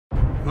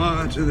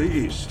Far to the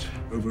east,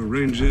 over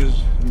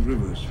ranges and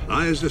rivers,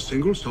 lies a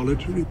single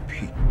solitary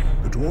peak.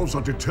 The dwarves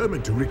are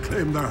determined to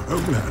reclaim their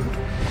homeland.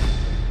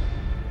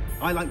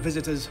 I like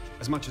visitors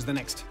as much as the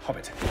next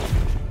Hobbit.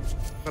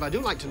 But I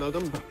do like to know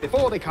them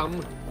before they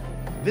come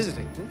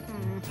visiting.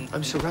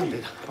 I'm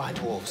surrounded by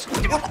dwarves.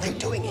 What are they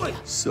doing here?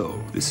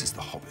 So, this is the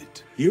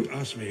Hobbit. You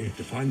asked me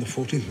to find the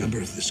 14th member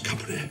of this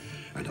company,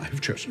 and I have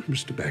chosen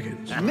Mr.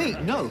 Baggins. Me?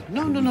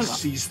 No.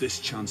 Seize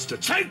this chance to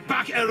take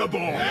back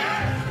Erebor!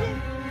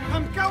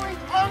 I'm going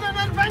on an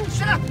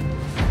adventure!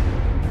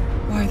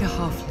 Why the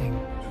halfling?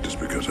 It is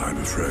because I'm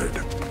afraid.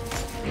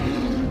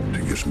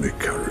 It gives me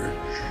courage.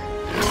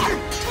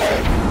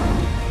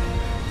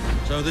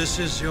 So this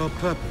is your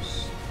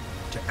purpose?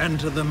 To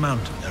enter the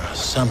mountain? There are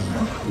some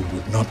who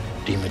would not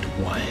deem it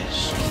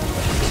wise.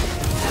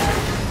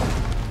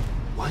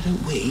 Why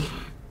don't we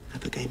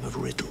have a game of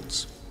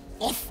riddles?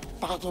 If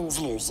Baggins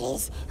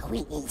loses,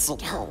 we eat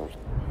it whole.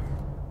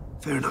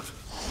 Fair enough.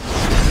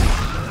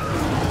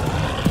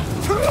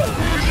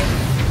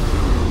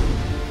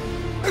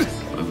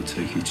 I will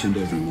take each and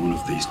every one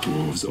of these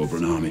dwarves over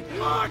an army.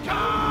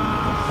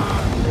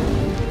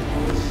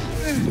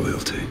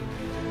 Loyalty,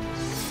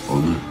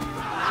 honor,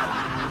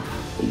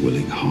 a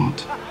willing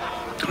heart.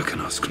 I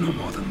can ask no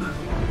more than that.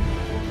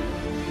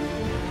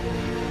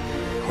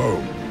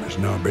 Home is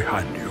now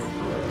behind you.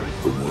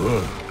 The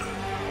world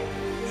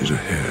is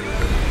ahead.